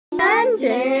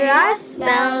There I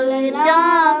spell it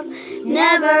off,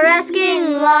 never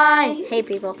asking why. Hey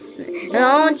people,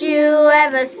 don't you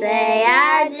ever say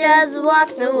I just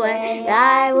walked away.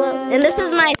 I will. And this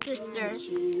is my sister.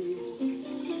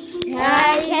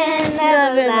 I can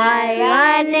never lie,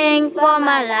 running for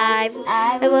my life.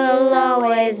 I will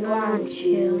always want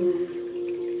you.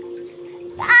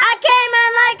 I came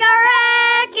in like a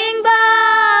wrecking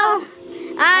ball.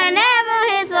 I never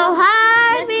hit so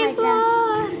hard before.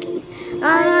 All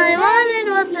I wanted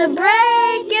was to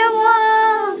break your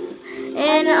walls,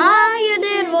 and all you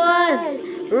did was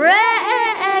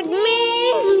wreck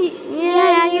me.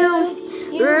 Yeah, you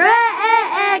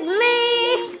wrecked me.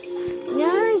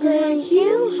 You're going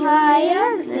you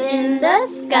higher in the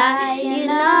sky, you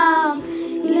know.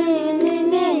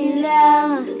 Living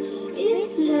down. It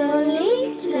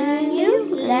slowly turned you,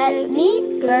 let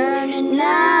me burn it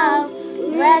now.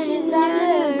 Ashes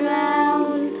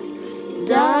underground.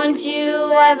 Don't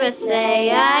you ever say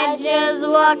I just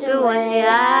walked away.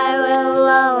 I will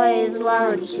always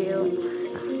want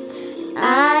you.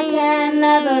 I can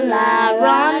never lie,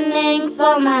 running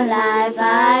for my life.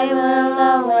 I will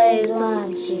always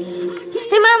want you.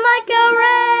 Came out like a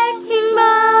wrecking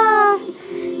ball.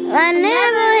 I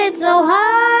never hit so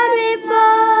hard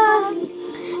before.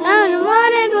 All I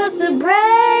wanted was to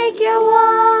break your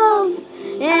walls,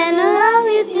 and all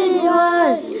you did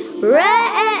was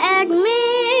wreck me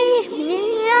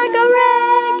like a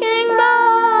wrecking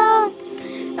ball.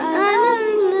 I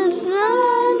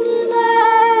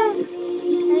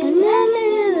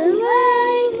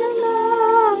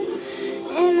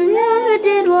and all you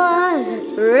did was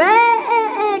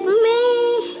wreck me.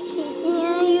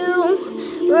 Yeah, you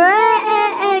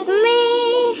wreck me.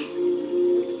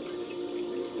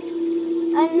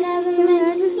 I never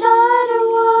meant to start a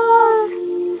war.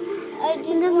 I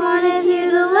just wanted you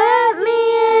to let me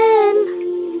in.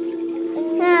 And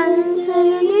now instead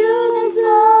of using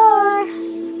force,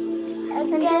 I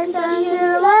guess I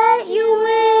should let you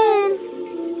win.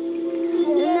 I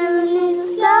never need to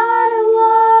start a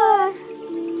war.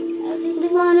 I just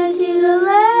wanted you to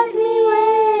let me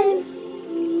win.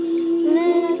 And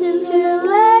then I just should have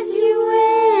let you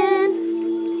win.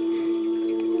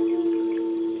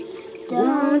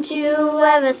 Don't you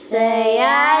ever say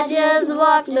I just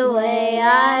walked away.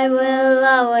 I will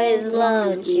always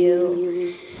love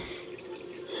you.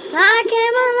 I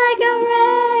came on like a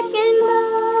wrecking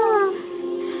ball.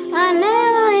 I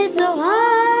never hit so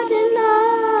hard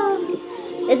enough.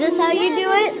 Is this how you do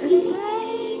it?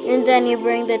 And then you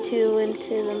bring the two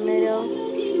into the middle.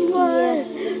 Yeah.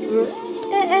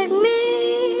 Wreck me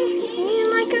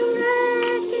like a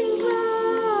wrecking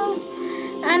ball.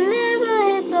 I never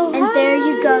hit so hard. And there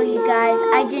you go, you guys.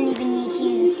 I didn't even need to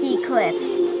use a C-clip.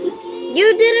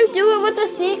 You didn't do it with a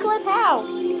C-clip? How?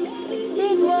 You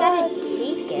just gotta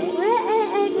take it.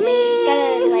 Wreck You me. just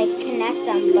gotta, like, connect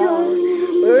them both.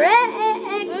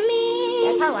 Wreck me.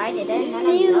 That's how I did it, and then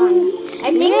I'm done. I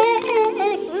think...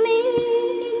 Wreck me.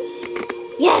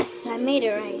 Yes, I made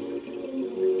it right.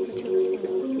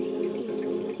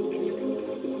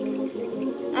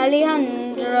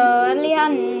 Alejandro.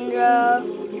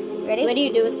 Ready? What do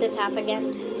you do with the top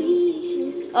again?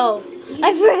 Oh,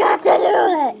 I forgot to do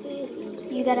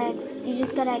it. You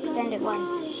just gotta extend it once.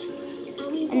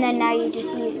 And then now you just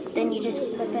flip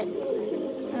it.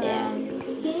 Yeah.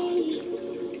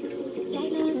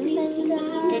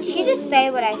 Did she just say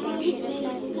what I think she just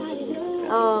said?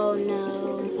 Oh no.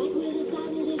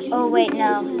 Oh wait,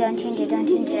 no. Don't change it, I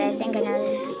think I know.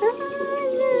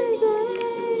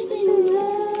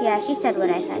 Yeah, she said what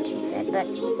I thought she said, but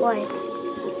boy.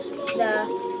 The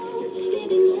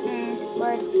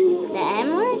word. The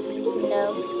M word?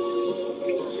 No.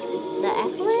 The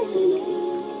F word?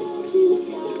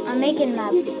 I'm making my...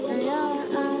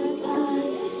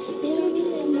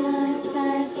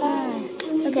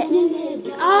 Okay.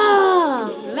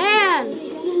 Oh man.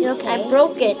 You okay? I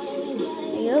broke it.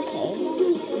 Are you okay?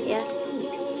 Yes.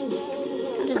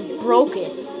 I just broke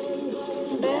it.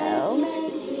 So...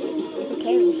 Who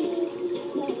cares?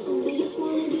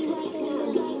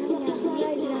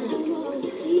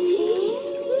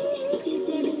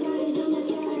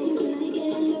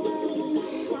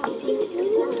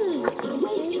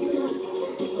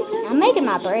 I'm making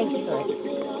my bracelet.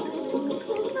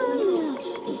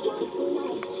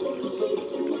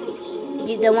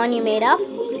 The one you made up?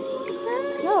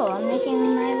 No, I'm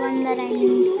making my one that I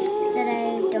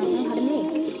don't know how to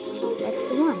make. That's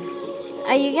the one.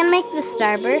 Are you gonna make the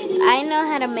starburst? I know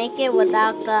how to make it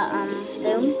without the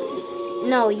Loom?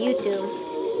 No, YouTube.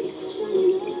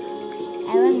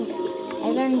 I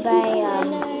learned by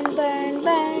Burn, burn,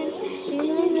 burn. You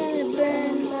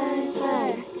burn, burn,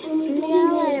 burn.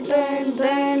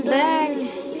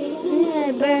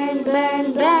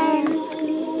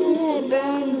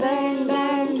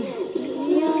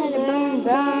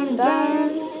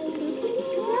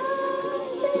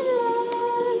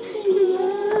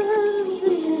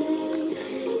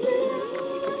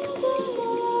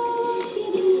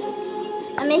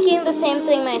 the same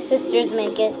thing my sisters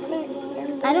make it.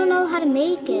 I don't know how to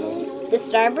make it. The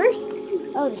Starburst?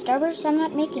 Oh, the Starburst? I'm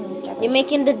not making the Starburst. You're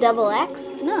making the double X?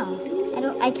 No,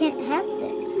 I can't have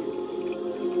this.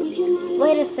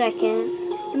 Wait a second.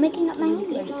 I'm making up my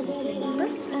own bracelet, remember?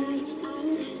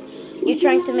 You're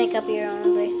trying to make up your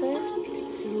own bracelet?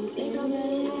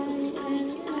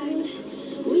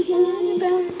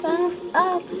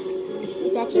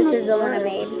 This is the one I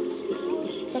made.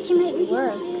 This actually might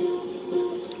work.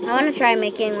 I want to try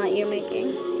making what you're making.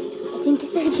 I think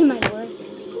this actually might work.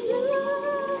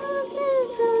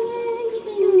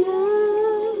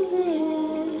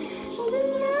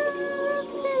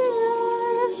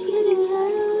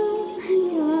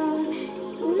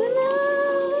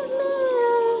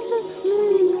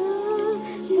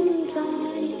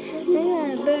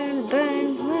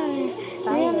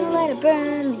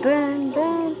 Burn, burn,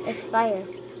 burn. It's fire.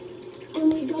 Burn,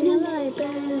 burn,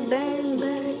 burn.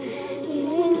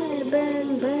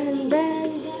 Burn, burn, burn,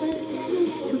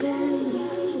 burn.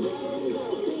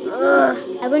 Ugh.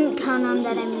 I wouldn't count on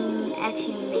that I'm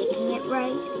actually making it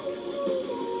right.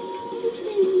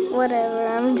 Whatever,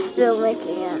 I'm still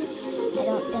making it. I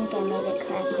don't think I made it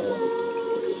correctly.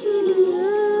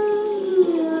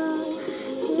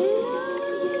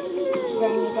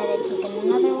 Then you gotta take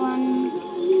another one.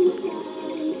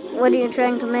 What are you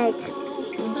trying to make?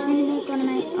 I'm trying to make one of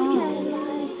my own.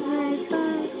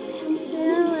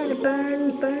 Burn,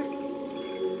 burn.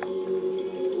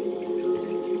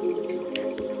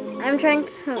 I'm trying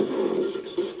to...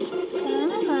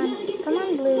 Come on,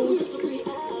 Blue.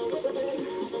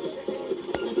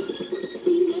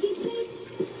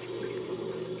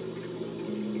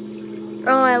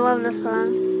 Oh, I love this song.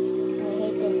 I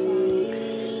hate this song.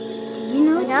 Did you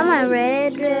know I got my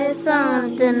red dress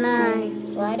on tonight.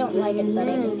 Well, I don't like it, but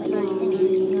I just like to sing it, you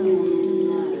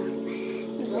know.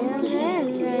 Because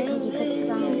you put the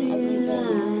song on every day.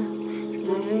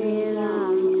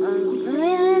 I'm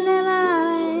feeling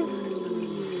alive.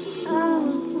 Oh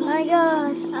my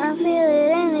gosh, I feel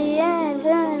it in the air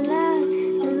tonight.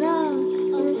 And I'm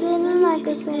feeling like a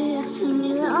singer.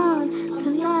 I'm on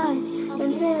tonight.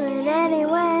 And feel it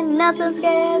anywhere. Nothing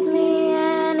scares me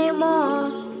anymore.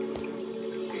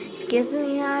 Kiss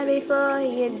me hard before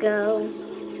you go.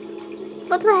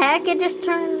 What the heck? It just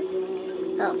turned.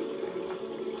 Oh.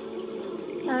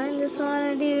 I just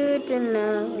wanted you to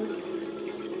know,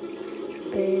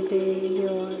 baby,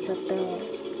 you're the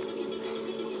best.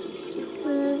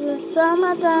 It's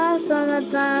summertime,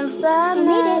 summertime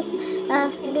sadness.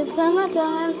 After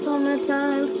summertime,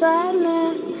 summertime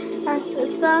sadness. After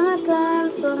summertime,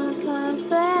 summertime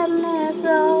sadness.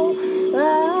 Oh,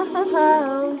 oh,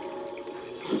 oh.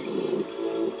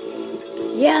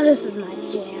 Yeah, this is my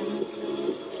jam.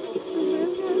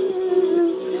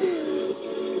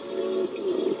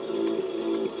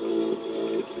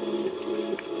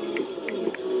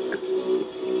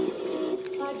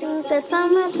 The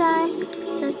summertime,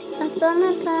 the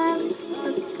summertime,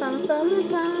 the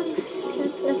summertime,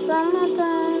 the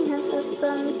summertime, the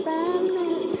summertime,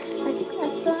 the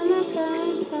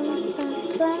summertime,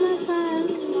 summertime,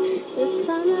 the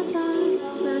summertime,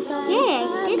 summertime. Yeah,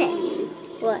 I did it.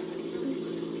 What?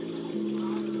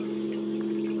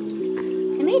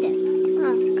 I made it.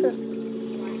 Oh, cool.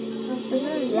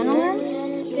 Gentlemen?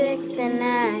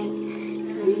 Tonight.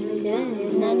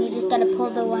 And then you just gotta pull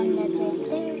the one that's right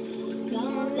there.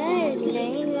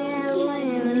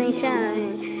 When they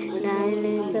shine,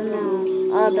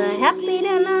 all the happy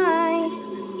tonight.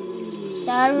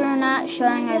 Sorry we're not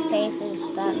showing our faces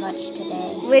that much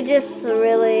today. We just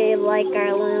really like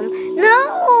our loom.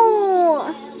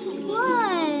 No!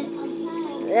 What?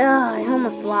 Ugh, I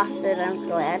almost lost it. I'm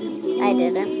glad I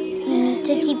didn't. You need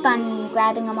to keep on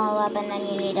grabbing them all up and then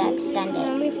you need to extend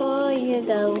it. Before you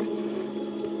go.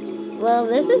 Well,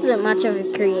 this isn't much of a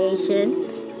creation.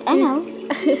 I know.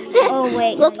 Oh,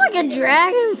 wait. Looks like a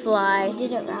dragonfly. You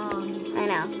did it wrong. I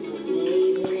know.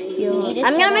 need to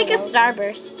I'm gonna make a start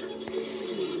starburst.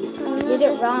 You did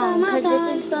it wrong because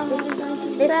this is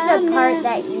the part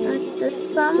that you.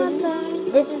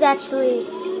 This is actually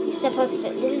supposed to.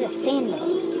 This is a sandal.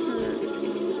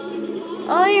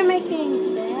 Oh, you're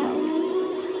making that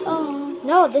one? Oh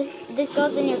no! This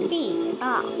goes in your feet.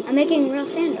 Ah, I'm making a real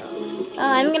sandal. Oh,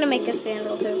 I'm gonna make a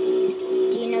sandal too.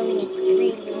 Do you know we need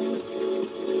 3 looms?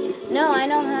 No, I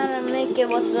know how to make it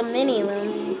with the mini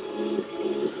loom.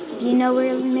 Do you know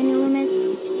where the mini loom is?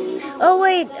 Oh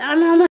wait, I'm almost.